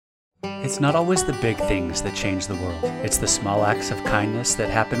It's not always the big things that change the world. It's the small acts of kindness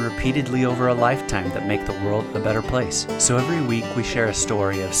that happen repeatedly over a lifetime that make the world a better place. So every week we share a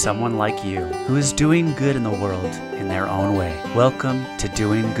story of someone like you who is doing good in the world in their own way. Welcome to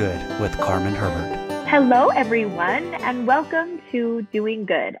Doing Good with Carmen Herbert. Hello, everyone, and welcome to Doing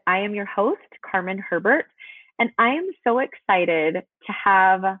Good. I am your host, Carmen Herbert, and I am so excited to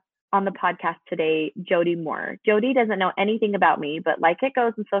have on the podcast today, Jody Moore. Jody doesn't know anything about me, but like it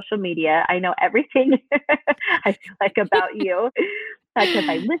goes in social media, I know everything I feel like about you because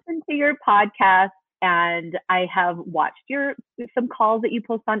I listen to your podcast and I have watched some calls that you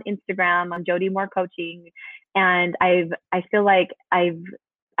post on Instagram on Jody Moore Coaching, and I feel like I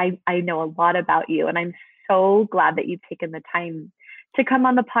know a lot about you, and I'm so glad that you've taken the time to come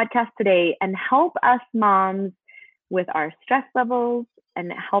on the podcast today and help us moms with our stress levels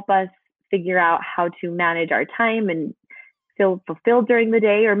and help us figure out how to manage our time and feel fulfilled during the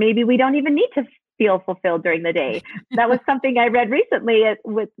day, or maybe we don't even need to feel fulfilled during the day. That was something I read recently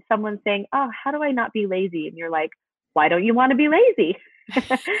with someone saying, "Oh, how do I not be lazy?" And you're like, "Why don't you want to be lazy?"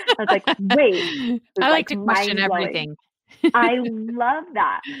 I was like, wait. I like to question everything. I love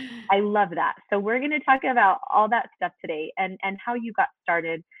that. I love that. So we're going to talk about all that stuff today and how you got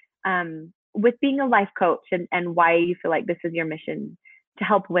started with being a life coach and why you feel like this is your mission to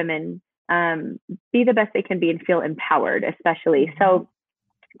help women be the best they can be and feel empowered, especially. So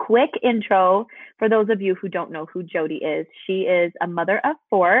quick intro for those of you who don't know who Jody is. She is a mother of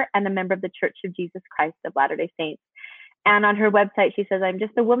 4 and a member of the Church of Jesus Christ of Latter-day Saints. And on her website, she says, "I'm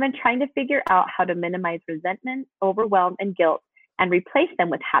just a woman trying to figure out how to minimize resentment, overwhelm, and guilt and replace them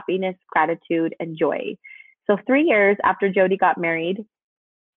with happiness, gratitude, and joy." So 3 years after Jody got married,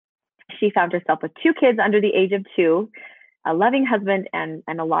 she found herself with 2 kids under the age of 2, a loving husband, and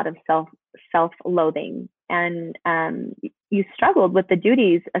a lot of self-loathing. And you struggled with the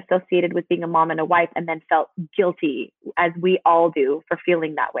duties associated with being a mom and a wife, and then felt guilty, as we all do, for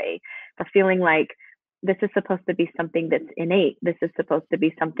feeling that way, for feeling like this is supposed to be something that's innate. This is supposed to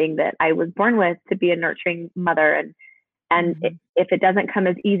be something that I was born with, to be a nurturing mother. And if it doesn't come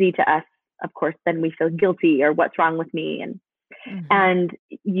as easy to us, of course, then we feel guilty, or what's wrong with me. And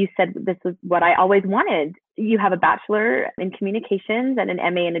you said, "This was what I always wanted." You have a bachelor in communications and an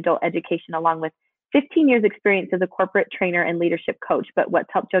MA in adult education, along with 15 years experience as a corporate trainer and leadership coach. But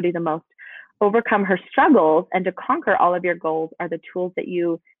what's helped Jody the most overcome her struggles and to conquer all of your goals are the tools that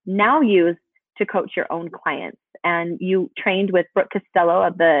you now use to coach your own clients. And you trained with Brooke Costello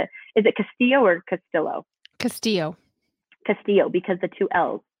is it Castillo or Castillo? Castillo, because the 2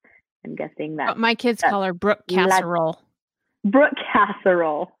 L's. I'm guessing that. But my kids call her Brooke Casserole. Brooke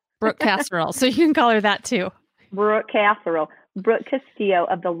Casserole. Brooke Casserole. So you can call her that too. Brooke Casserole. Brooke Castillo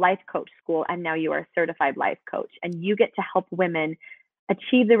of the Life Coach School. And now you are a certified life coach. And you get to help women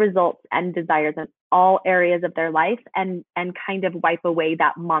achieve the results and desires in all areas of their life and kind of wipe away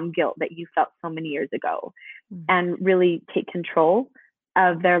that mom guilt that you felt so many years ago and really take control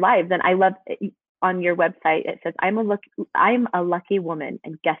of their lives. And I love on your website, it says, I'm a lucky woman.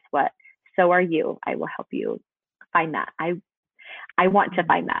 And guess what? So are you. I will help you find that. I want to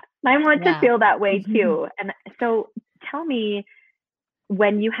find that. I want to feel that way too. And so tell me,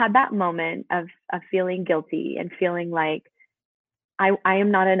 when you had that moment of feeling guilty and feeling like I am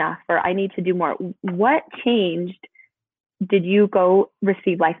not enough, or I need to do more, what changed? Did you go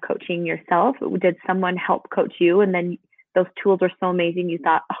receive life coaching yourself? Did someone help coach you? And then those tools were so amazing, you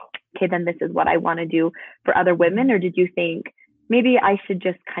thought, "Oh, okay, then this is what I want to do for other women." Or did you think, maybe I should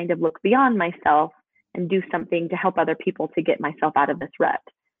just kind of look beyond myself and do something to help other people to get myself out of this rut?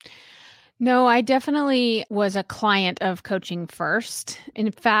 No, I definitely was a client of coaching first.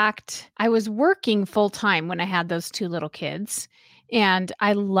 In fact, I was working full time when I had those 2 little kids. And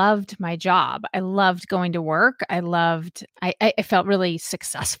I loved my job. I loved going to work. I felt really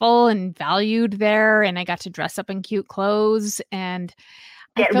successful and valued there. And I got to dress up in cute clothes and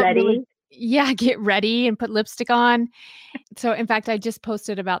get ready. Get ready and put lipstick on. So in fact, I just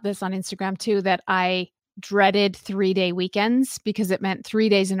posted about this on Instagram too, that I dreaded 3-day weekends because it meant 3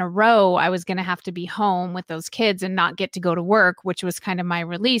 days in a row I was going to have to be home with those kids and not get to go to work, which was kind of my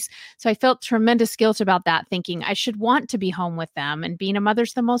release. So I felt tremendous guilt about that, thinking I should want to be home with them, and being a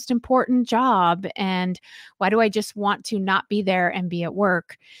mother's the most important job. And why do I just want to not be there and be at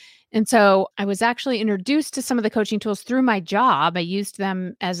work? And so I was actually introduced to some of the coaching tools through my job. I used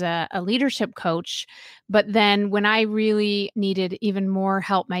them as a leadership coach. But then when I really needed even more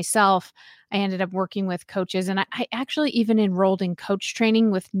help myself, I ended up working with coaches. And I actually even enrolled in coach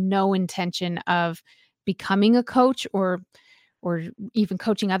training with no intention of becoming a coach or or even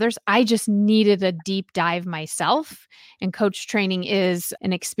coaching others. I just needed a deep dive myself. And coach training is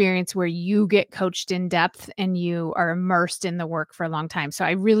an experience where you get coached in depth and you are immersed in the work for a long time. So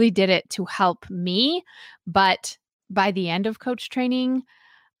I really did it to help me. But by the end of coach training,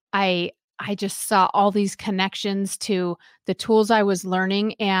 I just saw all these connections to the tools I was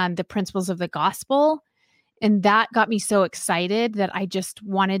learning and the principles of the gospel. And that got me so excited that I just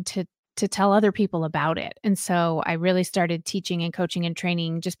wanted to tell other people about it. And so I really started teaching and coaching and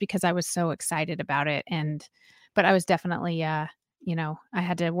training just because I was so excited about it. But I was definitely, I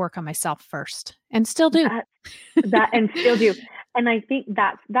had to work on myself first and still do. That and still do. And I think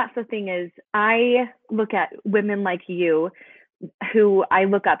that's the thing is I look at women like you who I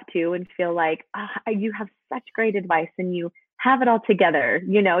look up to and feel like, you have such great advice and you have it all together.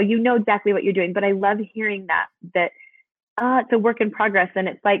 You know exactly what you're doing. But I love hearing that it's a work in progress. And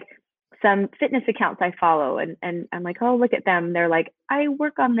it's like some fitness accounts I follow and I'm like, oh, look at them. They're like, I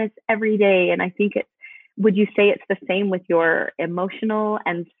work on this every day. And I think would you say it's the same with your emotional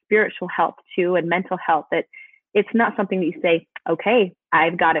and spiritual health too, and mental health, that it's not something that you say, okay,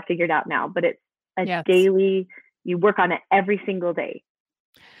 I've got it figured out now, but it's a daily, you work on it every single day.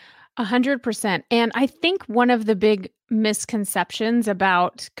 100%. And I think one of the big misconceptions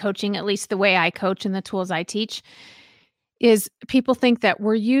about coaching, at least the way I coach and the tools I teach, is people think that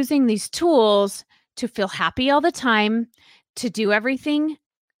we're using these tools to feel happy all the time, to do everything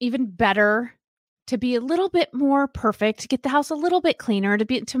even better, to be a little bit more perfect, to get the house a little bit cleaner,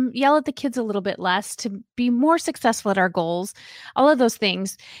 to yell at the kids a little bit less, to be more successful at our goals, all of those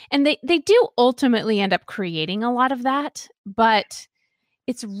things. And they do ultimately end up creating a lot of that, but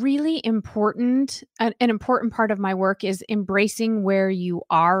it's really important. An important part of my work is embracing where you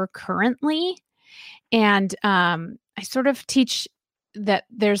are currently. And I sort of teach that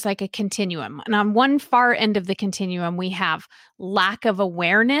there's like a continuum. And on one far end of the continuum, we have lack of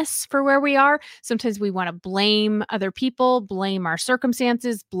awareness for where we are. Sometimes we want to blame other people, blame our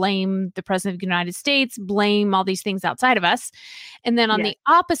circumstances, blame the president of the United States, blame all these things outside of us. And then on the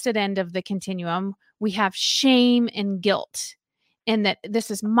opposite end of the continuum, we have shame and guilt. And that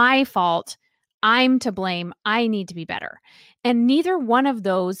this is my fault. I'm to blame. I need to be better. And neither one of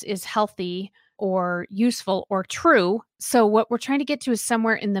those is healthy or useful or true. So what we're trying to get to is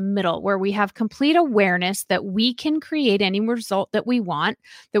somewhere in the middle where we have complete awareness that we can create any result that we want,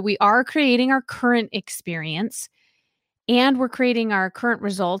 that we are creating our current experience and we're creating our current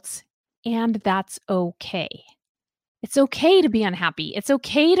results, and that's okay. It's okay to be unhappy. It's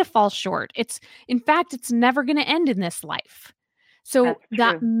okay to fall short. In fact, it's never going to end in this life. So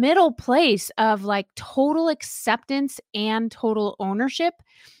that middle place of like total acceptance and total ownership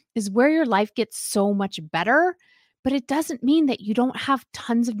is where your life gets so much better. But it doesn't mean that you don't have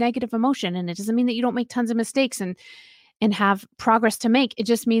tons of negative emotion, and it doesn't mean that you don't make tons of mistakes and have progress to make. It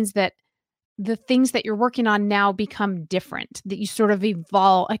just means that the things that you're working on now become different, that you sort of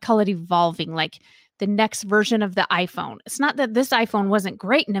evolve. I call it evolving, like the next version of the iPhone. It's not that this iPhone wasn't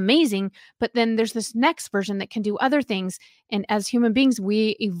great and amazing, but then there's this next version that can do other things. And as human beings,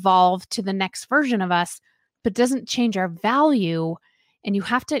 we evolve to the next version of us, but it doesn't change our value. And you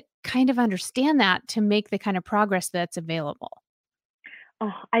have to kind of understand that to make the kind of progress that's available. Oh,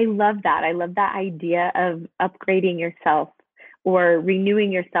 I love that. I love that idea of upgrading yourself or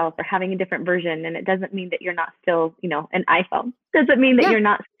renewing yourself or having a different version. And it doesn't mean that you're not still, an iPhone. It doesn't mean that you're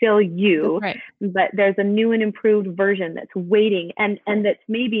not still you, but there's a new and improved version that's waiting. And that's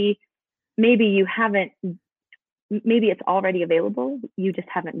maybe you haven't, maybe it's already available. You just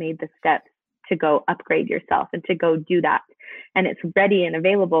haven't made the steps to go upgrade yourself and to go do that. And it's ready and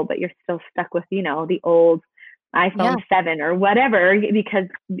available, but you're still stuck with, the old iPhone 7 or whatever, because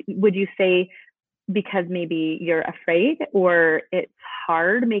would you say because maybe you're afraid or it's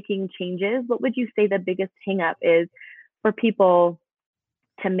hard making changes? What would you say the biggest hang up is for people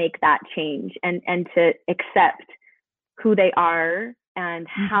to make that change and to accept who they are and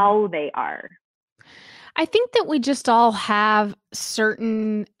how they are? I think that we just all have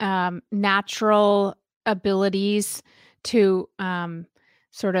certain natural abilities to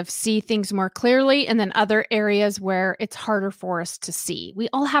sort of see things more clearly, and then other areas where it's harder for us to see. We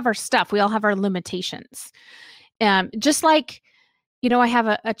all have our stuff. We all have our limitations. Just like, I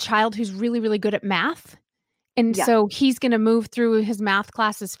have a child who's really, really good at math. And so he's going to move through his math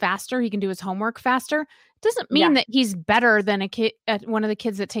classes faster. He can do his homework faster. Doesn't mean that he's better than one of the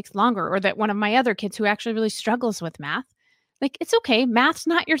kids that takes longer, or that one of my other kids who actually really struggles with math. Like, it's okay. Math's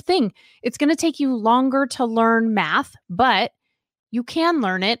not your thing. It's going to take you longer to learn math, but you can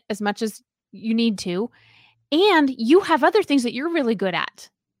learn it as much as you need to. And you have other things that you're really good at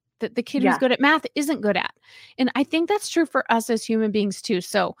that the kid who's good at math isn't good at. And I think that's true for us as human beings too.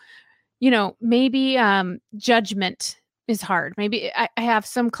 So, maybe judgment is hard. Maybe I have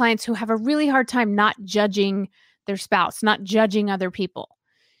some clients who have a really hard time not judging their spouse, not judging other people.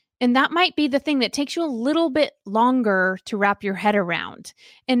 And that might be the thing that takes you a little bit longer to wrap your head around.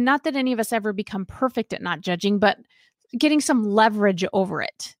 And not that any of us ever become perfect at not judging, but getting some leverage over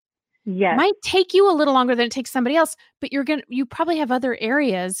it. Yes. Might take you a little longer than it takes somebody else, but you probably have other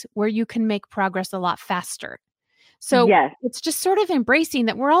areas where you can make progress a lot faster. So it's just sort of embracing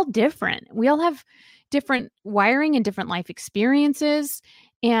that we're all different. We all have different wiring and different life experiences.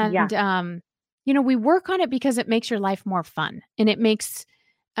 And, we work on it because it makes your life more fun. And it makes,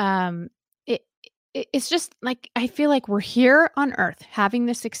 it's just like, I feel like we're here on earth having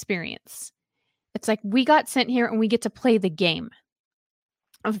this experience. It's like we got sent here and we get to play the game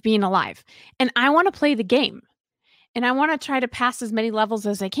of being alive. And I want to play the game. And I want to try to pass as many levels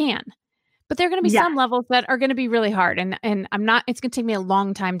as I can. But there are going to be some levels that are going to be really hard. And it's going to take me a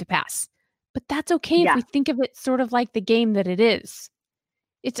long time to pass. But that's okay if we think of it sort of like the game that it is.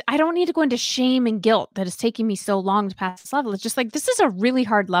 I don't need to go into shame and guilt that it's taking me so long to pass this level. It's just like, this is a really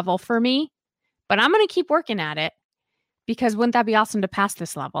hard level for me, but I'm going to keep working at it because wouldn't that be awesome to pass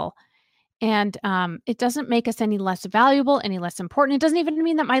this level? And it doesn't make us any less valuable, any less important. It doesn't even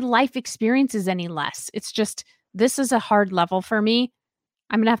mean that my life experience is any less. It's just, this is a hard level for me.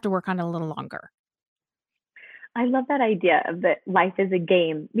 I'm going to have to work on it a little longer. I love that idea of that life is a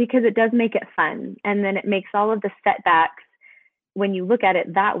game because it does make it fun. And then it makes all of the setbacks, when you look at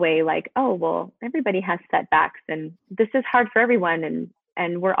it that way, like, oh, well, everybody has setbacks and this is hard for everyone.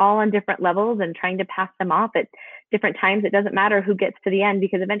 And we're all on different levels and trying to pass them off at different times. It doesn't matter who gets to the end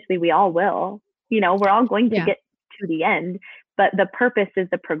because eventually we all will. We're all going to get to the end, but the purpose is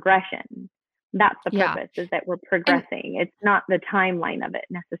the progression. That's the purpose, is that we're progressing. It's not the timeline of it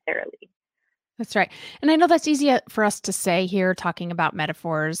necessarily. That's right. And I know that's easy for us to say here, talking about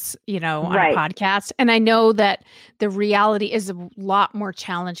metaphors, on a podcast. And I know that the reality is a lot more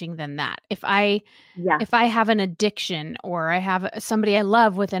challenging than that. If I have an addiction, or I have somebody I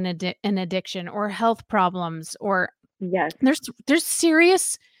love with an addiction, or health problems, or there's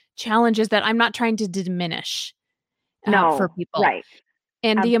serious challenges that I'm not trying to diminish for people. Right.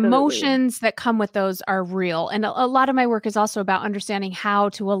 And the emotions that come with those are real. And a lot of my work is also about understanding how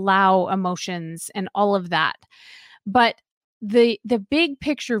to allow emotions and all of that. But the big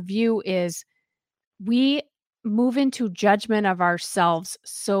picture view is we move into judgment of ourselves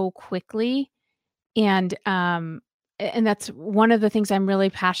so quickly. And that's one of the things I'm really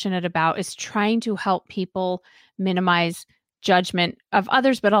passionate about, is trying to help people minimize judgment of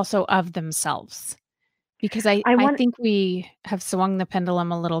others, but also of themselves. Because I think we have swung the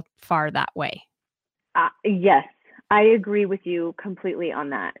pendulum a little far that way. Yes, I agree with you completely on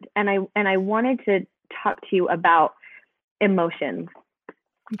that. And I wanted to talk to you about emotions.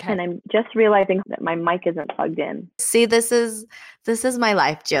 Okay. And I'm just realizing that my mic isn't plugged in. See, this is my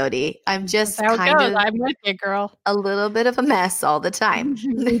life, Jody. I'm just I'm with you, girl. A little bit of a mess all the time.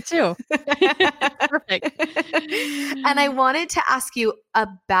 Me too. Perfect. And I wanted to ask you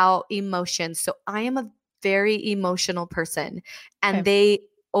about emotions. So I am a very emotional person, and they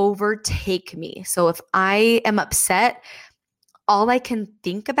overtake me. So if I am upset, all I can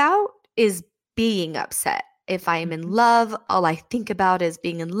think about is being upset. If I am in love, all I think about is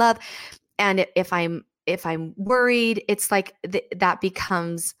being in love. And if I'm worried, it's like that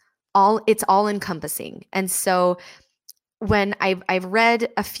becomes it's all encompassing. And so when I've read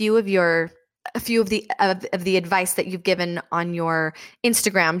a few of the advice that you've given on your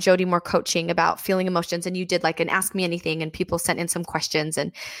Instagram, Jody Moore Coaching, about feeling emotions, and you did like an Ask Me Anything, and people sent in some questions,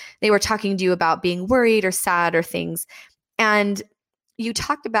 and they were talking to you about being worried or sad or things. And you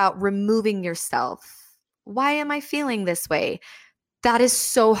talked about removing yourself. Why am I feeling this way? That is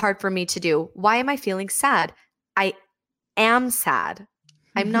so hard for me to do. Why am I feeling sad? I am sad.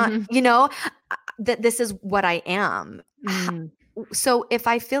 I'm not, that this is what I am. So if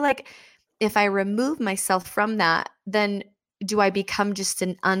I feel like if I remove myself from that, then do I become just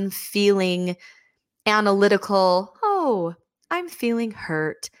an unfeeling, analytical, oh, I'm feeling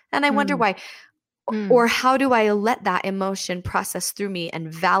hurt, and I wonder why? Or how do I let that emotion process through me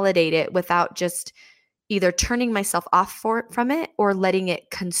and validate it without just either turning myself off from it or letting it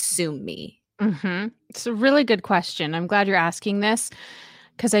consume me? Mm-hmm. It's a really good question. I'm glad you're asking this,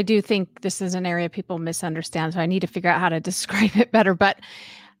 because I do think this is an area people misunderstand. So I need to figure out how to describe it better. But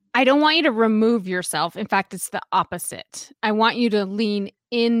I don't want you to remove yourself. In fact, it's the opposite. I want you to lean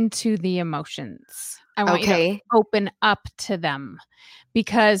into the emotions. I want you to open up to them,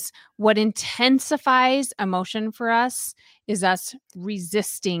 because what intensifies emotion for us is us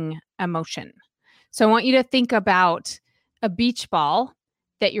resisting emotion. So I want you to think about a beach ball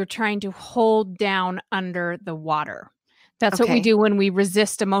that you're trying to hold down under the water. That's what we do when we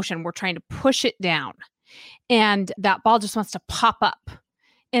resist emotion. We're trying to push it down, and that ball just wants to pop up.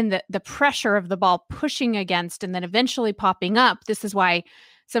 And the pressure of the ball pushing against and then eventually popping up. This is why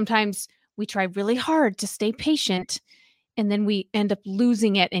sometimes we try really hard to stay patient, and then we end up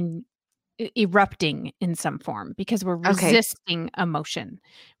losing it and erupting in some form because we're resisting emotion.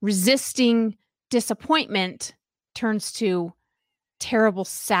 Resisting disappointment turns to terrible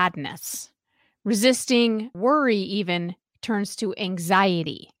sadness. Resisting worry even turns to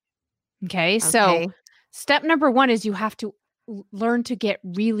anxiety. Okay. So step number 1 is you have to learn to get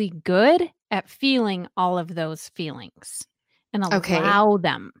really good at feeling all of those feelings and allow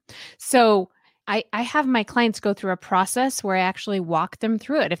them. So I have my clients go through a process where I actually walk them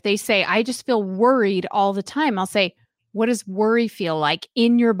through it. If they say, I just feel worried all the time, I'll say, what does worry feel like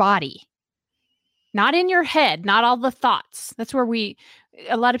in your body? Not in your head, not all the thoughts. That's where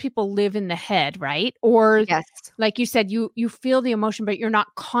a lot of people live in the head, right? Or like you said, you feel the emotion, but you're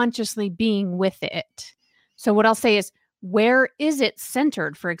not consciously being with it. So what I'll say is, where is it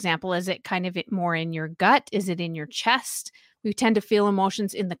centered? For example, is it kind of more in your gut? Is it in your chest? We tend to feel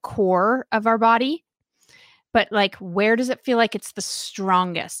emotions in the core of our body, but like, where does it feel like it's the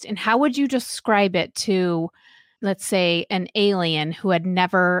strongest? And how would you describe it to, let's say, an alien who had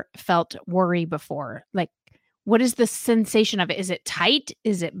never felt worry before? Like, what is the sensation of it? Is it tight?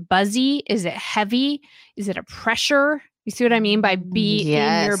 Is it buzzy? Is it heavy? Is it a pressure? You see what I mean by be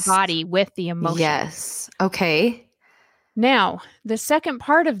in your body with the emotion? Yes. Okay. Now, the second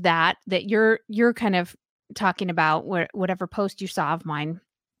part of that you're kind of talking about, whatever post you saw of mine,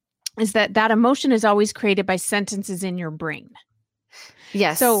 is that emotion is always created by sentences in your brain.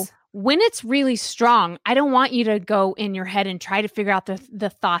 Yes. So when it's really strong, I don't want you to go in your head and try to figure out the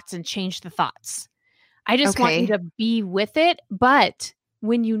thoughts and change the thoughts. I just want you to be with it. But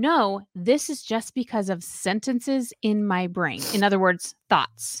when you know this is just because of sentences in my brain, in other words,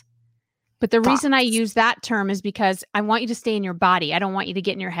 thoughts. But the reason I use that term is because I want you to stay in your body. I don't want you to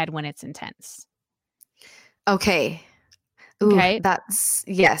get in your head when it's intense. Okay. Ooh, that's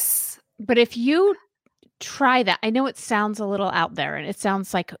yes. But if you try that, I know it sounds a little out there, and it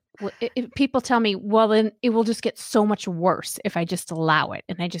sounds like people tell me, well, then it will just get so much worse if I just allow it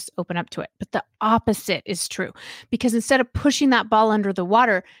and I just open up to it. But the opposite is true, because instead of pushing that ball under the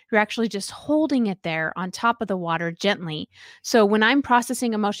water, you're actually just holding it there on top of the water gently. So when I'm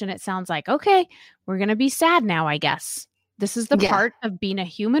processing emotion, it sounds like, okay, we're going to be sad now, I guess. This is the part of being a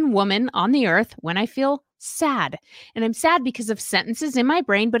human woman on the earth when I feel sad. And I'm sad because of sentences in my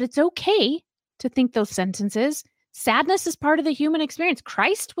brain, but it's okay to think those sentences. Sadness is part of the human experience.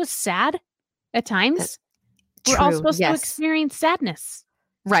 Christ was sad at times. We're all supposed to experience sadness.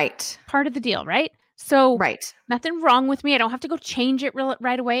 Right. Part of the deal, right? So nothing wrong with me. I don't have to go change it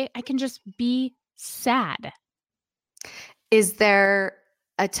right away. I can just be sad. Is there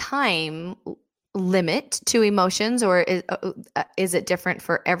a time limit to emotions, or is it different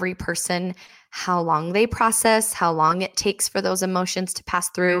for every person? How long they process, how long it takes for those emotions to pass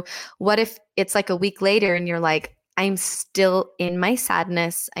through? What if it's like a week later and you're like, I'm still in my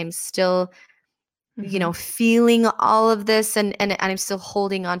sadness. I'm still, feeling all of this, and I'm still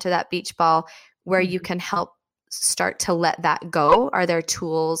holding onto that beach ball, where you can help start to let that go? Are there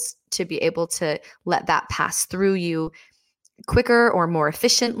tools to be able to let that pass through you quicker or more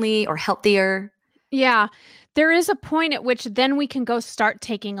efficiently or healthier? Yeah. There is a point at which then we can go start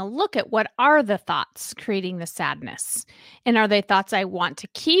taking a look at what are the thoughts creating the sadness. And are they thoughts I want to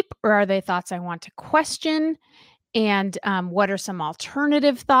keep, or are they thoughts I want to question? And what are some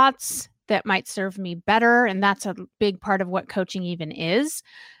alternative thoughts that might serve me better? And that's a big part of what coaching even is.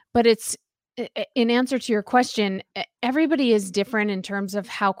 But it's, in answer to your question, everybody is different in terms of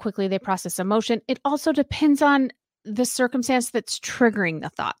how quickly they process emotion. It also depends on the circumstance that's triggering the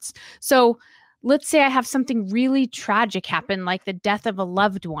thoughts. So let's say I have something really tragic happen, like the death of a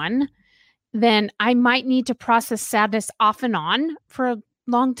loved one, then I might need to process sadness off and on for a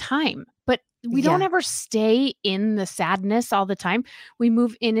long time. But we don't ever stay in the sadness all the time. We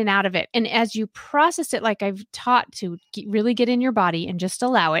move in and out of it. And as you process it, like I've taught to really get in your body and just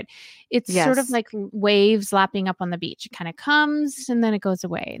allow it, it's sort of like waves lapping up on the beach. It kind of comes and then it goes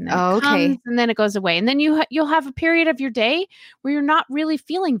away, and then it comes and then it goes away. And then you'll have a period of your day where you're not really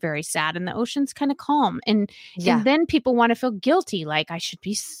feeling very sad and the ocean's kind of calm. And then people want to feel guilty. Like I should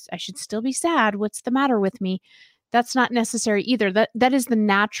still be sad. What's the matter with me? That's not necessary either. That is the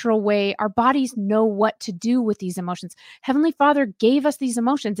natural way. Our bodies know what to do with these emotions. Heavenly Father gave us these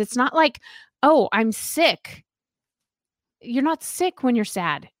emotions. It's not like, oh, I'm sick. You're not sick when you're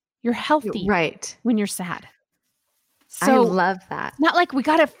sad. You're healthy when you're sad. So I love that. Not like we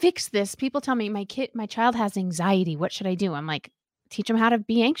got to fix this. People tell me my child has anxiety. What should I do? I'm like, teach them how to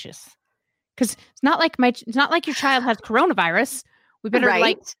be anxious. Because it's not like your child has coronavirus. We better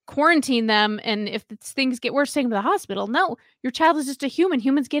like quarantine them. And if things get worse, take them to the hospital. No, your child is just a human.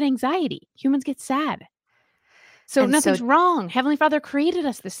 Humans get anxiety. Humans get sad. So nothing's wrong. Heavenly Father created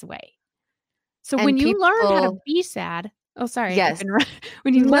us this way. So when you learn how to be sad, Yes.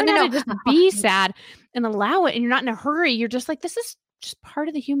 When you learn how to just be sad and allow it, and you're not in a hurry, you're just like, this is just part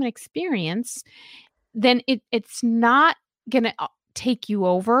of the human experience, then it's not going to take you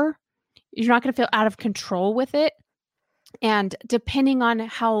over. You're not going to feel out of control with it. And depending on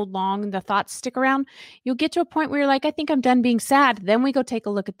how long the thoughts stick around, you'll get to a point where you're like, I think I'm done being sad. Then we go take a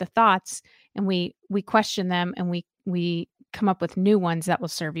look at the thoughts and we question them, and we come up with new ones that will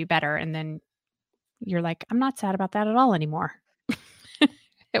serve you better. And then you're like, I'm not sad about that at all anymore.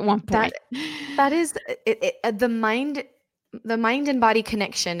 At one point. That is the mind and body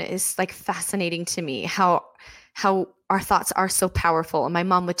connection is like fascinating to me, how our thoughts are so powerful. And my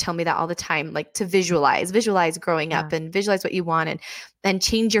mom would tell me that all the time, like to visualize growing up and visualize what you want and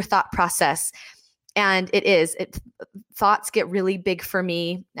change your thought process. And thoughts get really big for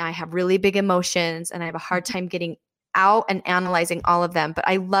me. I have really big emotions and I have a hard time getting out and analyzing all of them. But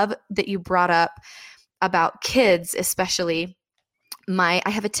I love that you brought up about kids, especially I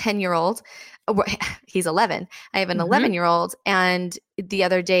have a 10-year-old. He's 11. I have an 11-year-old. And the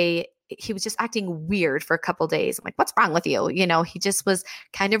other day, he was just acting weird for a couple of days. I'm like, what's wrong with you? You know, he just was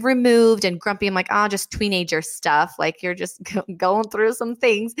kind of removed and grumpy. I'm like, just teenager stuff. Like you're just going through some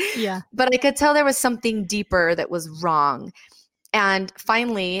things. Yeah. But I could tell there was something deeper that was wrong. And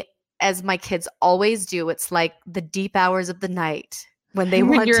finally, as my kids always do, it's like the deep hours of the night when they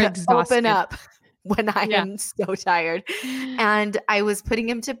want to open up when I am so tired. And I was putting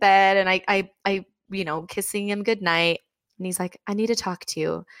him to bed and I kissing him goodnight. And he's like, I need to talk to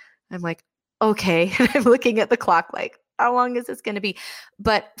you. I'm like, okay. And I'm looking at the clock like, how long is this going to be?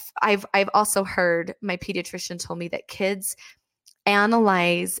 But I've also heard, my pediatrician told me that kids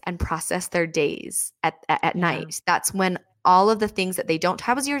analyze and process their days at night. That's when all of the things that they don't.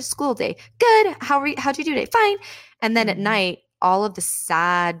 How was your school day? Good. How'd you do today? Fine. And then at night, all of the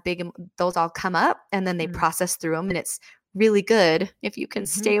sad, those all come up and then they process through them. And it's really good if you can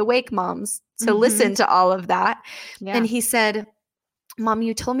stay awake, moms, to listen to all of that. Yeah. And he said, Mom,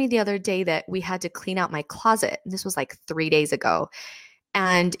 you told me the other day that we had to clean out my closet. And this was like 3 days ago.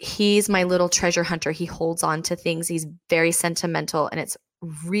 And he's my little treasure hunter. He holds on to things. He's very sentimental. And it's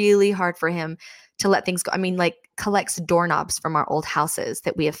really hard for him to let things go. I mean, like collects doorknobs from our old houses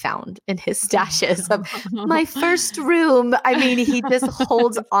that we have found in his stashes of my first room. I mean, he just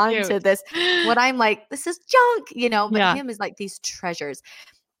holds on to this. What I'm like, this is junk, but him is like these treasures.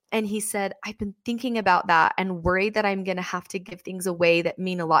 And he said, I've been thinking about that and worried that I'm going to have to give things away that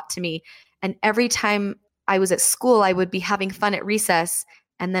mean a lot to me. And every time I was at school, I would be having fun at recess.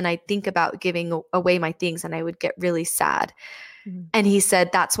 And then I'd think about giving away my things and I would get really sad. Mm-hmm. And he said,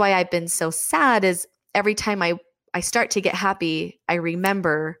 that's why I've been so sad is every time I start to get happy, I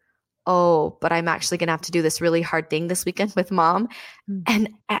remember, but I'm actually going to have to do this really hard thing this weekend with Mom. Mm-hmm.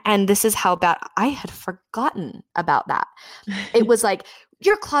 And this is how bad I had forgotten about that. It was like,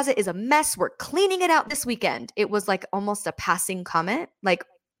 your closet is a mess. We're cleaning it out this weekend. It was like almost a passing comment.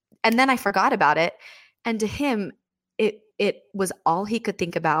 And then I forgot about it. And to him, it was all he could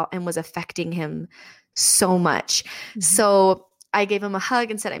think about and was affecting him so much. Mm-hmm. So I gave him a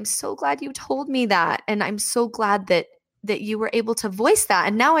hug and said, I'm so glad you told me that. And I'm so glad that you were able to voice that.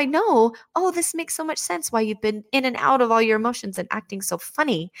 And now I know, this makes so much sense why you've been in and out of all your emotions and acting so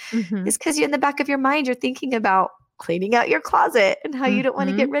funny. Mm-hmm. It's because you're in the back of your mind, you're thinking about cleaning out your closet and how you don't want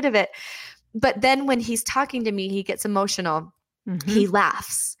to get rid of it. But then when he's talking to me, he gets emotional. Mm-hmm. He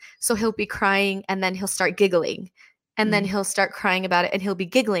laughs. So he'll be crying and then he'll start giggling and then he'll start crying about it and he'll be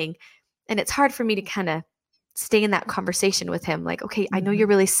giggling. And it's hard for me to kind of stay in that conversation with him. Like, okay, I know you're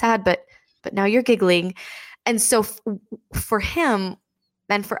really sad, but now you're giggling. And so for him,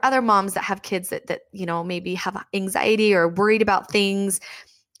 And for other moms that have kids that maybe have anxiety or worried about things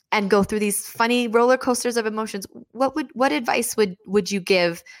and go through these funny roller coasters of emotions, what advice would you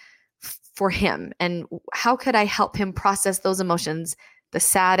give for him? And how could I help him process those emotions, the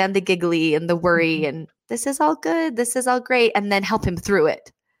sad and the giggly and the worry, and this is all good, this is all great, and then help him through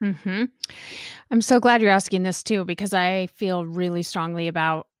it? Mm-hmm. I'm so glad you're asking this too, because I feel really strongly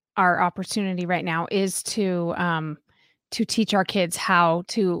about our opportunity right now is to teach our kids how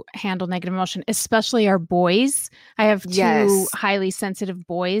to handle negative emotion, especially our boys. I have two highly sensitive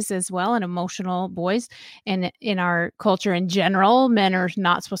boys as well, and emotional boys. And in our culture in general, men are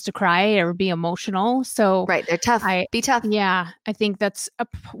not supposed to cry or be emotional. So right, they're tough. Be tough. Yeah, I think that's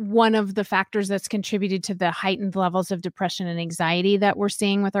one of the factors that's contributed to the heightened levels of depression and anxiety that we're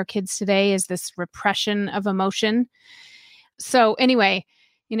seeing with our kids today, is this repression of emotion. So anyway,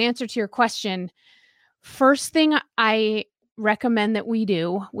 in answer to your question, first thing I recommend that we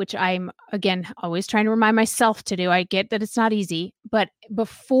do, which I'm, again, always trying to remind myself to do, I get that it's not easy, but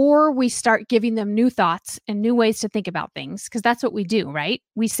before we start giving them new thoughts and new ways to think about things, because that's what we do, right?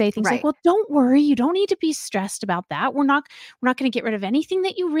 We say things like, well, don't worry, you don't need to be stressed about that. We're not going to get rid of anything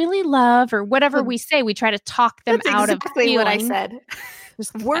that you really love, or whatever we say. We try to talk them out of feeling. What I said.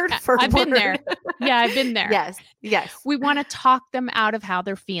 Word for word. I've been there. Yeah, I've been there. Yes. We want to talk them out of how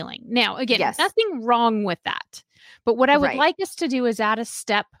they're feeling. Now, again, nothing wrong with that. But what I would like us to do is add a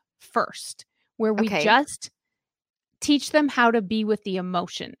step first, where we just teach them how to be with the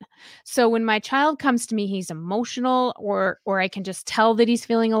emotion. So when my child comes to me, he's emotional, or I can just tell that he's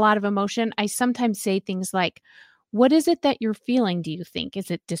feeling a lot of emotion. I sometimes say things like, what is it that you're feeling, do you think?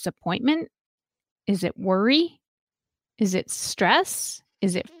 Is it disappointment? Is it worry? Is it stress?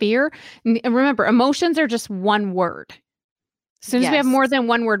 Is it fear? And remember, emotions are just one word. As soon as we have more than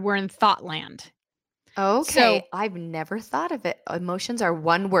one word, we're in thought land. Okay. So, I've never thought of it. Emotions are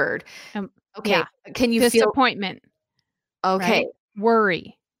one word. Okay. Yeah. Can you feel disappointment? Okay. Right?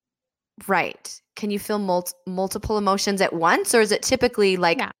 Worry. Right. Can you feel multiple emotions at once, or is it typically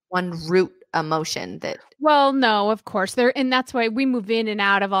like one root emotion that? Well, no, of course. And that's why we move in and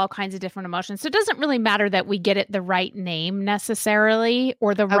out of all kinds of different emotions. So it doesn't really matter that we get it the right name necessarily,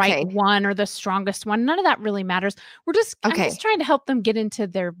 or the right one, or the strongest one. None of that really matters. I'm just trying to help them get into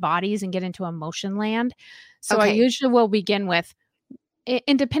their bodies and get into emotion land. So I usually will begin with,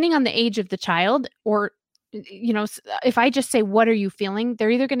 and depending on the age of the child, or, if I just say, what are you feeling?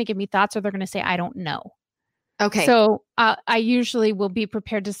 They're either going to give me thoughts, or they're going to say, I don't know. Okay. So I usually will be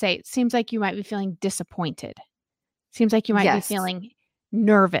prepared to say, it seems like you might be feeling disappointed. Seems like you might be feeling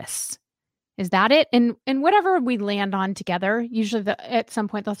nervous. Is that it? And whatever we land on together, usually at some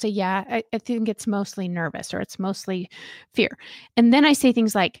point they'll say, yeah, I think it's mostly nervous, or it's mostly fear. And then I say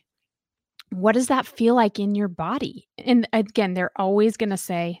things like, what does that feel like in your body? And again, they're always going to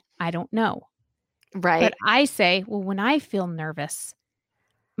say, I don't know. Right. But I say, well, when I feel nervous,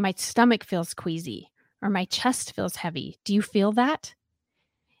 my stomach feels queasy, or my chest feels heavy. Do you feel that?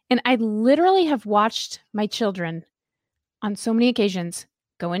 And I literally have watched my children on so many occasions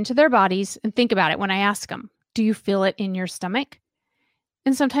go into their bodies and think about it when I ask them, do you feel it in your stomach?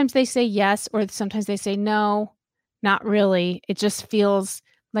 And sometimes they say yes, or sometimes they say no, not really. It just feels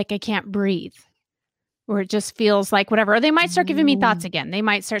like I can't breathe. Or it just feels like whatever. Or they might start giving me thoughts again. They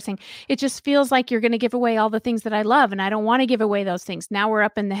might start saying, it just feels like you're going to give away all the things that I love, and I don't want to give away those things. Now we're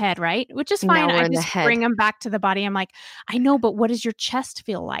up in the head, right? Which is fine. I just bring them back to the body. I'm like, I know, but what does your chest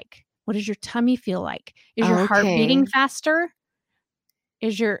feel like? What does your tummy feel like? Is your heart beating faster?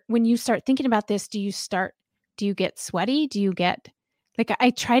 When you start thinking about this, do you get sweaty? Do you get, I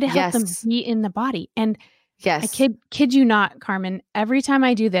try to help them be in the body. And I kid you not, Carmen, every time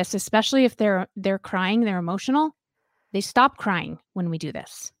I do this, especially if they're crying, they're emotional, they stop crying when we do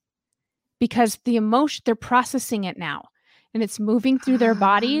this, because the emotion, they're processing it now, and it's moving through their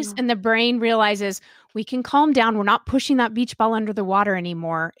bodies, and the brain realizes we can calm down. We're not pushing that beach ball under the water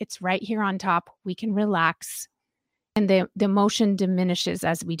anymore. It's right here on top. We can relax. And the emotion diminishes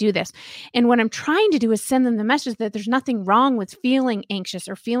as we do this. And what I'm trying to do is send them the message that there's nothing wrong with feeling anxious,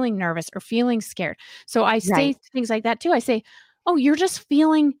 or feeling nervous, or feeling scared. So I say things like that too. I say, oh, you're just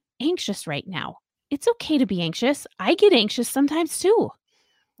feeling anxious right now. It's okay to be anxious. I get anxious sometimes too.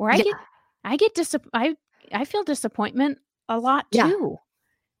 Or I feel disappointment a lot too.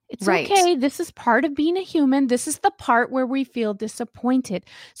 It's okay. This is part of being a human. This is the part where we feel disappointed.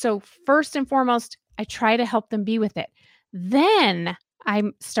 So first and foremost, I try to help them be with it. Then I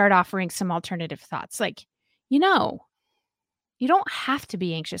start offering some alternative thoughts, like, you don't have to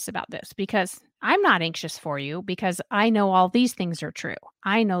be anxious about this, because I'm not anxious for you because I know all these things are true.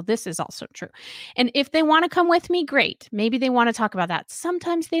 I know this is also true. And if they want to come with me, great. Maybe they want to talk about that.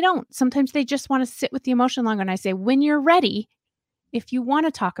 Sometimes they don't. Sometimes they just want to sit with the emotion longer. And I say, when you're ready, if you want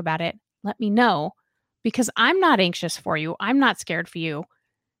to talk about it, let me know, because I'm not anxious for you. I'm not scared for you.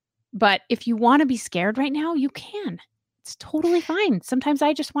 But if you want to be scared right now, you can. It's totally fine. Sometimes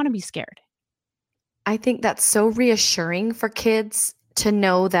I just want to be scared. I think that's so reassuring for kids to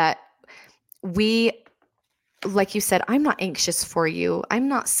know that we, like you said, I'm not anxious for you. I'm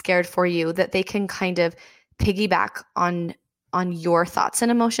not scared for you, that they can kind of piggyback on your thoughts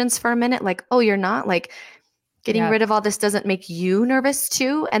and emotions for a minute. Like, oh, you're not? Like, getting rid of all this doesn't make you nervous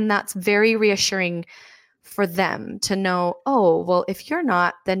too. And that's very reassuring for them to know, oh, well, if you're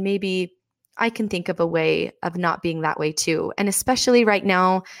not, then maybe I can think of a way of not being that way too. And especially right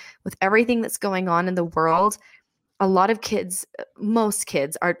now with everything that's going on in the world, a lot of kids, most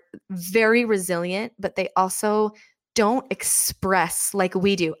kids are very resilient, but they also don't express like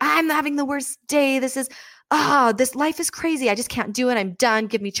we do. I'm having the worst day. This life is crazy. I just can't do it. I'm done.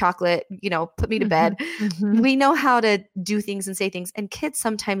 Give me chocolate, put me to bed. We know how to do things and say things. And kids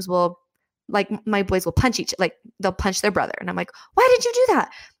sometimes will, like my boys will they'll punch their brother. And I'm like, why did you do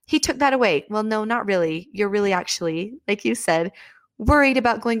that? He took that away. Well, no, not really. You're really actually, like you said, worried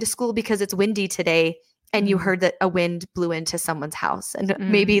about going to school because it's windy today. And you heard that a wind blew into someone's house, and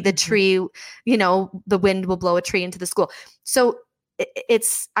maybe the tree, the wind will blow a tree into the school. So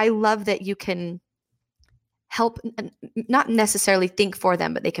I love that you can help, not necessarily think for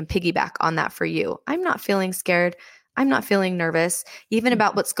them, but they can piggyback on that for you. I'm not feeling scared. I'm not feeling nervous, even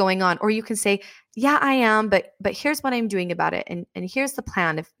about what's going on. Or you can say, yeah, I am, but here's what I'm doing about it. And here's the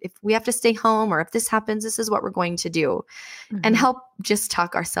plan. If we have to stay home, or if this happens, this is what we're going to do, and help just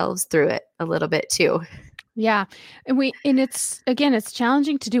talk ourselves through it a little bit too. Yeah. And it's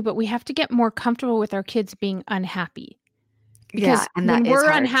challenging to do, but we have to get more comfortable with our kids being unhappy. Because when we're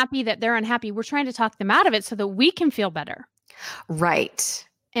unhappy that they're unhappy, we're trying to talk them out of it so that we can feel better. Right.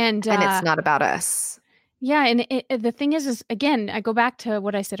 And it's not about us. Yeah. And the thing is again, I go back to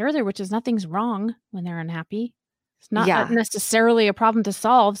what I said earlier, which is nothing's wrong when they're unhappy. It's not necessarily a problem to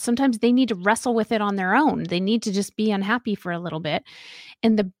solve. Sometimes they need to wrestle with it on their own. They need to just be unhappy for a little bit.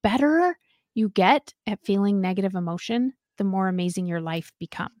 And the better you get at feeling negative emotion, the more amazing your life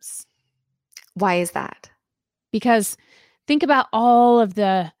becomes. Why is that? Because think about all of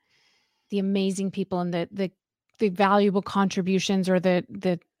the amazing people and the valuable contributions, or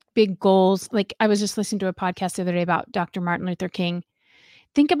the big goals. Like, I was just listening to a podcast the other day about Dr. Martin Luther King.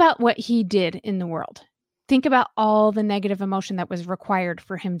 Think about what he did in the world. Think about all the negative emotion that was required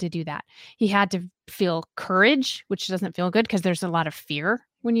for him to do that. He had to feel courage, which doesn't feel good because there's a lot of fear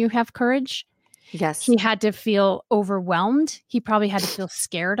when you have courage. Yes. He had to feel overwhelmed. He probably had to feel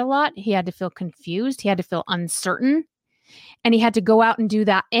scared a lot. He had to feel confused. He had to feel uncertain. And he had to go out and do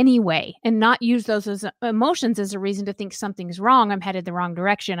that anyway, and not use those as emotions as a reason to think something's wrong. I'm headed the wrong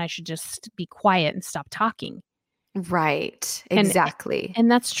direction. I should just be quiet and stop talking. Right. Exactly. And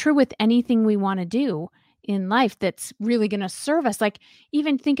that's true with anything we want to do in life that's really going to serve us. Like,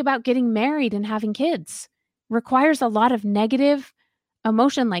 even think about getting married and having kids. Requires a lot of negative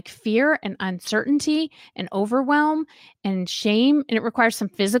emotion, like fear and uncertainty and overwhelm and shame. And it requires some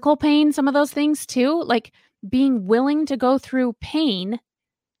physical pain, some of those things too. Like, being willing to go through pain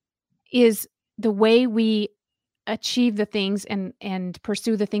is the way we achieve the things and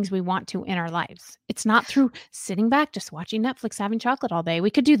pursue the things we want to in our lives. It's not through sitting back, just watching Netflix, having chocolate all day. We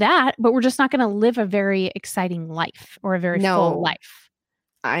could do that, but we're just not going to live a very exciting life or a very full life.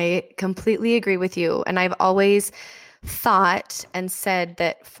 I completely agree with you. And I've always thought and said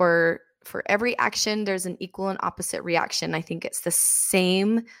that for every action, there's an equal and opposite reaction. I think it's the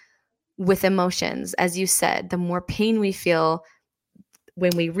same with emotions. As you said, the more pain we feel,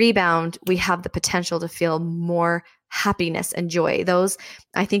 when we rebound, we have the potential to feel more happiness and joy.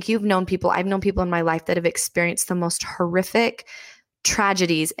 I think I've known people in my life that have experienced the most horrific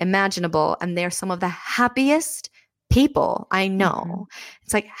tragedies imaginable, and they're some of the happiest people I know.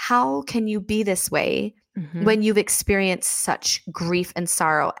 It's like, how can you be this way when you've experienced such grief and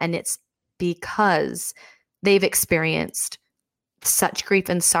sorrow? And it's because they've experienced such grief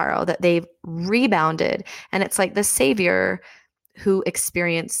and sorrow that they've rebounded. And it's like the Savior who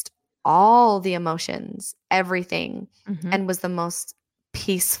experienced all the emotions, everything, and was the most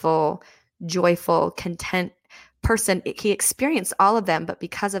peaceful, joyful, content person. He experienced all of them, but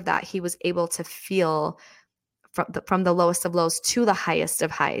because of that, he was able to feel from the lowest of lows to the highest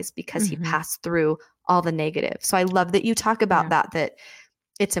of highs, because he passed through all the negative. So I love that you talk about that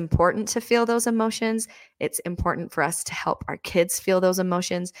It's important to feel those emotions. It's important for us to help our kids feel those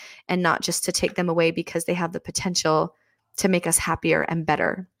emotions and not just to take them away because they have the potential to make us happier and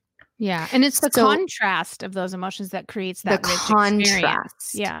better. Yeah. And it's the So- contrast of those emotions that creates that the rich experience.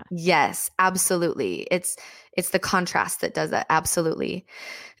 contrast. Yeah. Yes, absolutely. It's the contrast that does that. Absolutely.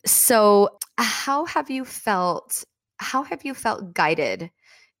 So how have you felt guided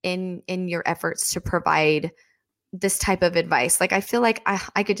in your efforts to provide this type of advice? Like, I feel like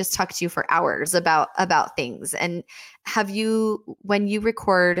I could just talk to you for hours about things. And when you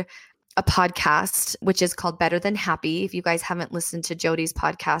record a podcast, which is called Better Than Happy, if you guys haven't listened to Jody's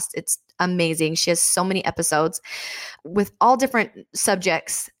podcast, it's amazing. She has so many episodes with all different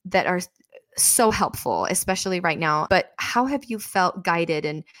subjects that are so helpful, especially right now. But how have you felt guided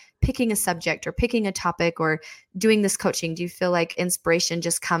in picking a subject or picking a topic or doing this coaching? Do you feel like inspiration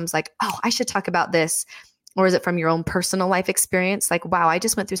just comes like, oh, I should talk about this? Or is it from your own personal life experience? Like, wow, I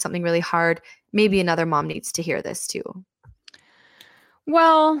just went through something really hard. Maybe another mom needs to hear this too.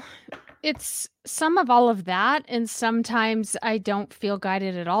 Well, it's some of all of that. And sometimes I don't feel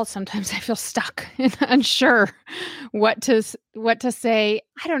guided at all. Sometimes I feel stuck and unsure what to say.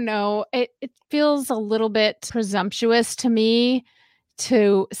 I don't know. It feels a little bit presumptuous to me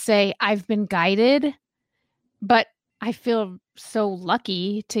to say I've been guided, but I feel so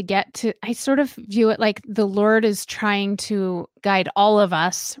lucky to get to, I sort of view it like the Lord is trying to guide all of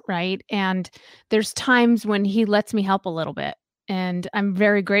us, right? And there's times when he lets me help a little bit. And I'm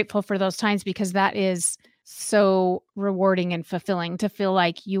very grateful for those times because that is so rewarding and fulfilling to feel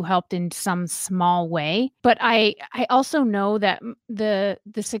like you helped in some small way. But I also know that the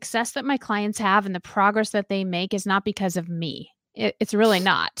success that my clients have and the progress that they make is not because of me. It's really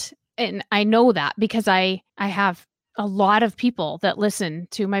not. And I know that because I have a lot of people that listen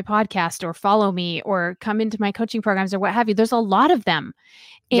to my podcast or follow me or come into my coaching programs or what have you. There's a lot of them.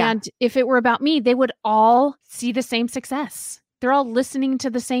 And if it were about me, they would all see the same success. They're all listening to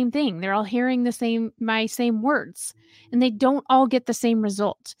the same thing. They're all hearing my same words, and they don't all get the same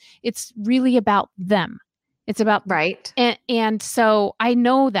result. It's really about them. It's about, right. And so I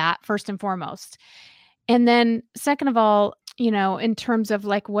know that first and foremost. And then second of all, in terms of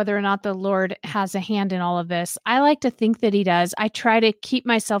like whether or not the Lord has a hand in all of this, I like to think that he does. I try to keep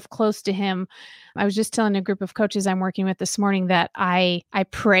myself close to him. I was just telling a group of coaches I'm working with this morning that I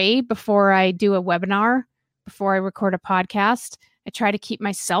pray before I do a webinar, before I record a podcast. I try to keep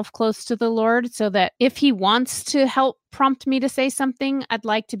myself close to the Lord so that if he wants to help prompt me to say something, I'd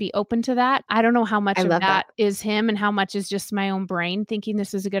like to be open to that. I don't know how much of that is him and how much is just my own brain thinking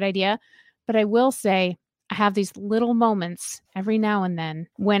this is a good idea. But I will say, I have these little moments every now and then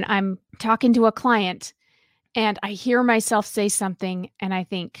when I'm talking to a client and I hear myself say something and I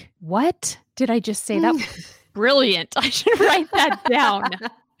think, what did I just say? That was brilliant. I should write that down.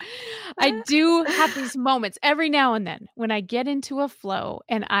 I do have these moments every now and then when I get into a flow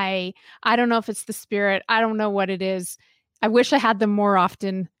and I don't know if it's the Spirit. I don't know what it is. I wish I had them more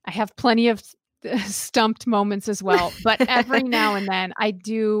often. I have plenty of stumped moments as well. But every now and then I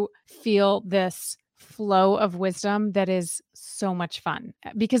do feel this flow of wisdom that is so much fun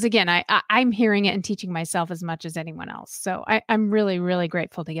because again, I'm hearing it and teaching myself as much as anyone else. So I'm really, really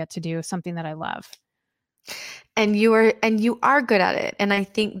grateful to get to do something that I love. And you are good at it. And I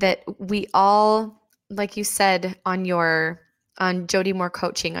think that we all, like you said on Jody Moore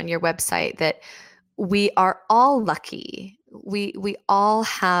Coaching on your website, that we are all lucky. We all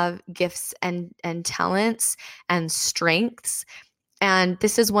have gifts and talents and strengths. And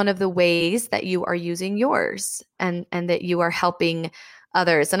this is one of the ways that you are using yours and that you are helping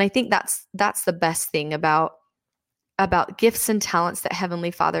others. And I think that's the best thing about gifts and talents that Heavenly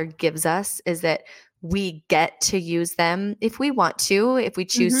Father gives us is that we get to use them if we want to, if we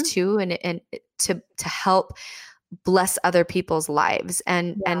choose to, and to help bless other people's lives.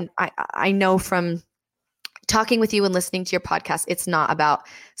 And I know from talking with you and listening to your podcast, it's not about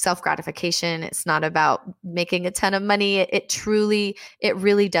self-gratification. It's not about making a ton of money. It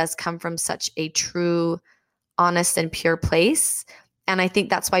really does come from such a true, honest, and pure place. And I think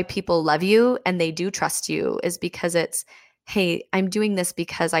that's why people love you and they do trust you, is because it's, hey, I'm doing this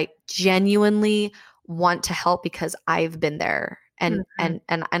because I genuinely want to help because I've been there and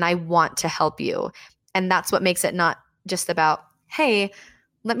I want to help you. And that's what makes it not just about, hey,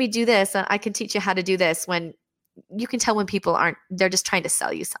 let me do this and I can teach you how to do this, when you can tell when people they're just trying to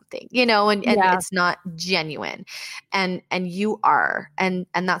sell you something, and it's not genuine. And you are. And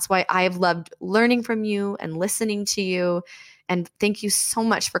that's why I've loved learning from you and listening to you. And thank you so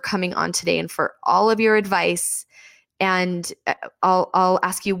much for coming on today and for all of your advice. And I'll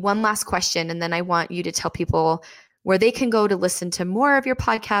ask you one last question, and then I want you to tell people where they can go to listen to more of your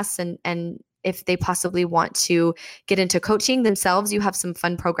podcasts, and if they possibly want to get into coaching themselves, you have some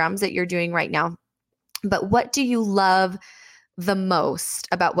fun programs that you're doing right now. But what do you love the most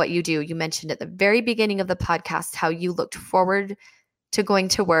about what you do? You mentioned at the very beginning of the podcast how you looked forward to going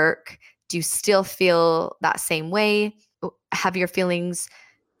to work. Do you still feel that same way? Have your feelings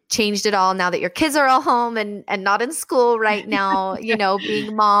changed at all now that your kids are all home and not in school right now,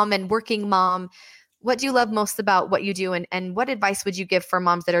 being mom and working mom? What do you love most about what you do? And what advice would you give for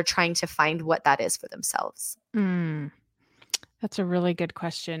moms that are trying to find what that is for themselves? That's a really good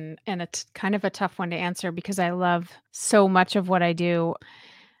question. And it's kind of a tough one to answer because I love so much of what I do.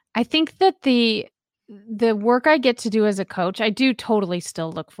 I think that the work I get to do as a coach, I do totally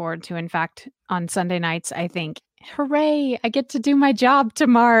still look forward to. In fact, on Sunday nights, I think, hooray, I get to do my job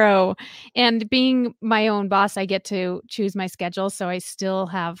tomorrow. And being my own boss, I get to choose my schedule. So I still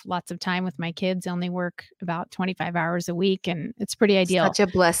have lots of time with my kids. I only work about 25 hours a week, and it's pretty ideal. Such a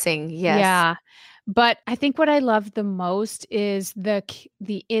blessing. Yes. Yeah. But I think what I love the most is the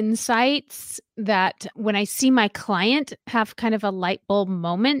insights that when I see my client have kind of a light bulb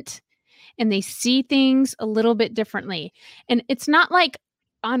moment and they see things a little bit differently. And it's not like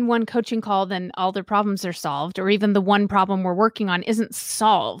on one coaching call, then all their problems are solved, or even the one problem we're working on isn't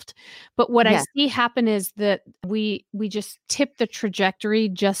solved. But what I see happen is that we just tip the trajectory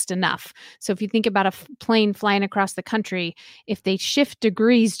just enough. So if you think about a plane flying across the country, if they shift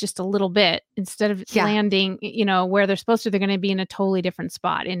degrees just a little bit, instead of landing, where they're supposed to, they're going to be in a totally different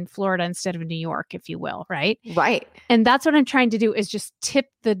spot in Florida instead of New York, if you will. Right. Right. And that's what I'm trying to do, is just tip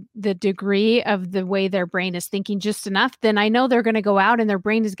the degree of the way their brain is thinking just enough. Then I know they're going to go out and their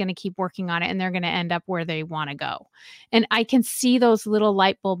brain is going to keep working on it, and they're going to end up where they want to go. And I can see those little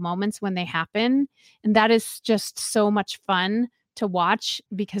light bulb moments when they happen. And that is just so much fun to watch,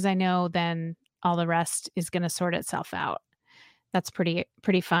 because I know then all the rest is going to sort itself out. That's pretty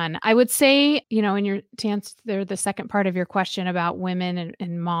fun. I would say, to answer the second part of your question about women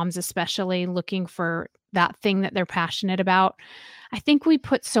and moms, especially looking for that thing that they're passionate about, I think we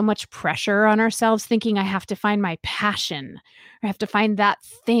put so much pressure on ourselves thinking I have to find my passion, or I have to find that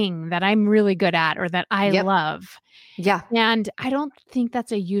thing that I'm really good at or that I love. Yeah. And I don't think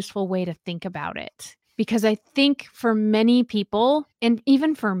that's a useful way to think about it, because I think for many people, and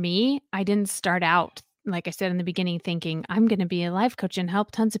even for me, I didn't start out, like I said in the beginning, thinking I'm going to be a life coach and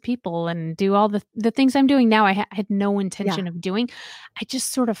help tons of people and do all the things I'm doing now. I had no intention of doing. I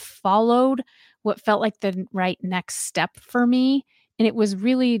just sort of followed what felt like the right next step for me. And it was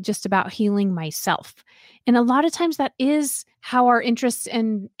really just about healing myself. And a lot of times that is how our interests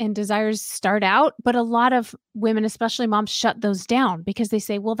and desires start out. But a lot of women, especially moms, shut those down because they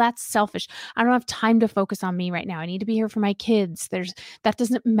say, well, that's selfish. I don't have time to focus on me right now. I need to be here for my kids. That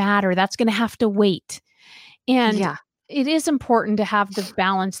doesn't matter. That's going to have to wait. And it is important to have the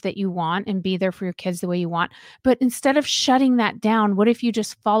balance that you want and be there for your kids the way you want. But instead of shutting that down, what if you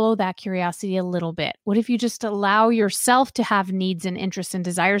just follow that curiosity a little bit? What if you just allow yourself to have needs and interests and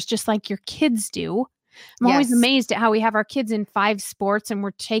desires just like your kids do? I'm always amazed at how we have our kids in 5 sports and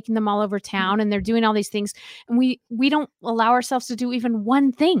we're taking them all over town and they're doing all these things. And we don't allow ourselves to do even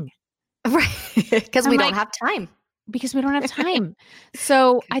one thing. Right. Because we don't have time. Because we don't have time.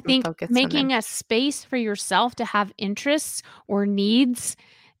 So I think making a space for yourself to have interests or needs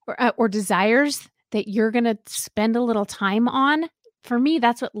or desires that you're going to spend a little time on, for me,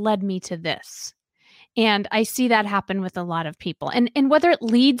 that's what led me to this. And I see that happen with a lot of people. And whether it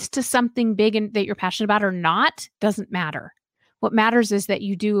leads to something big and that you're passionate about or not, doesn't matter. What matters is that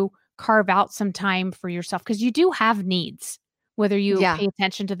you do carve out some time for yourself, because you do have needs, whether you pay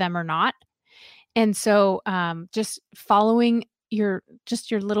attention to them or not. And so just following your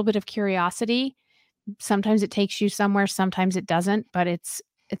little bit of curiosity, sometimes it takes you somewhere, sometimes it doesn't, but it's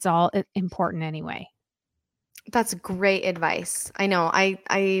all important anyway. That's great advice. I know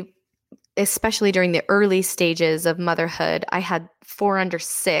I especially during the early stages of motherhood, I had 4 under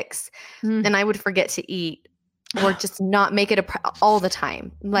 6 and I would forget to eat or just not make it all the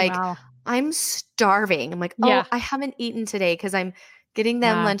time. Like, I'm starving. I'm like, I haven't eaten today because I'm getting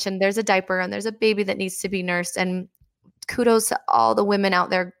them lunch and there's a diaper and there's a baby that needs to be nursed. And kudos to all the women out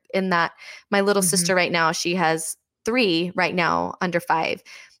there in that. My little sister right now, she has 3 right now under 5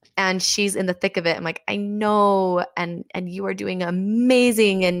 and she's in the thick of it. I'm like, I know. And you are doing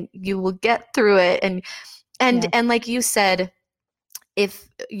amazing and you will get through it. And like you said, if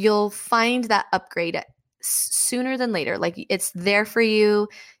you'll find that upgrade sooner than later, like it's there for you.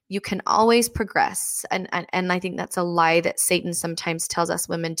 You can always progress. And I think that's a lie that Satan sometimes tells us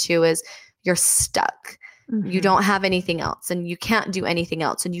women too, is you're stuck. You don't have anything else, and you can't do anything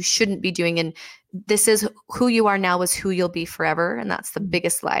else, and you shouldn't be doing. And this is who you are now is who you'll be forever. And that's the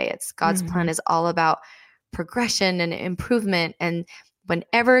biggest lie. It's God's plan is all about progression and improvement. And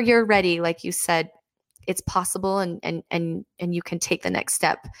whenever you're ready, like you said, it's possible, and you can take the next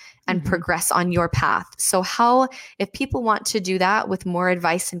step and progress on your path. So if people want to do that with more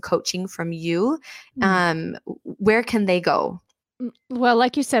advice and coaching from you, where can they go? Well,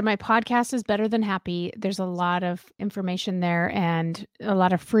 like you said, my podcast is Better Than Happy. There's a lot of information there and a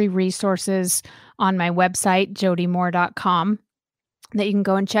lot of free resources on my website, jodymoore.com, that you can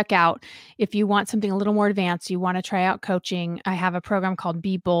go and check out. If you want something a little more advanced, you want to try out coaching, I have a program called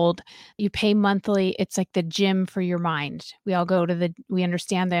Be Bold. You pay monthly. It's like the gym for your mind. We all we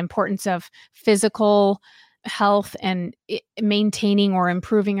understand the importance of physical health and maintaining or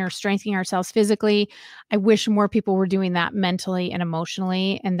improving or strengthening ourselves physically. I wish more people were doing that mentally and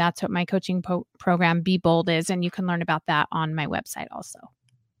emotionally. And that's what my coaching program Be Bold is. And you can learn about that on my website also.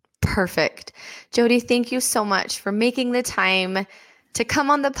 Perfect. Jody, thank you so much for making the time to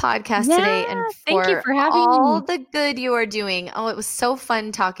come on the podcast today, and thank you for having all me. the good you are doing. Oh, it was so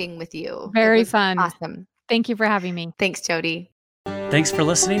fun talking with you. Very fun. Awesome. Thank you for having me. Thanks, Jody. Thanks for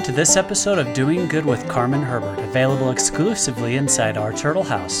listening to this episode of Doing Good with Carmen Herbert, available exclusively inside Our Turtle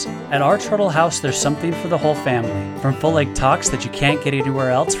House. At Our Turtle House, there's something for the whole family. From full-length talks that you can't get anywhere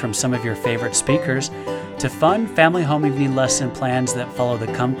else from some of your favorite speakers, to fun family home evening lesson plans that follow the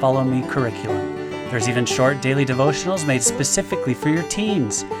Come Follow Me curriculum. There's even short daily devotionals made specifically for your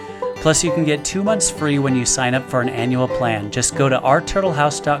teens. Plus, you can get 2 months free when you sign up for an annual plan. Just go to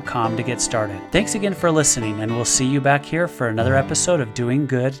ourturtlehouse.com to get started. Thanks again for listening, and we'll see you back here for another episode of Doing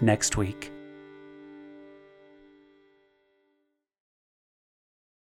Good next week.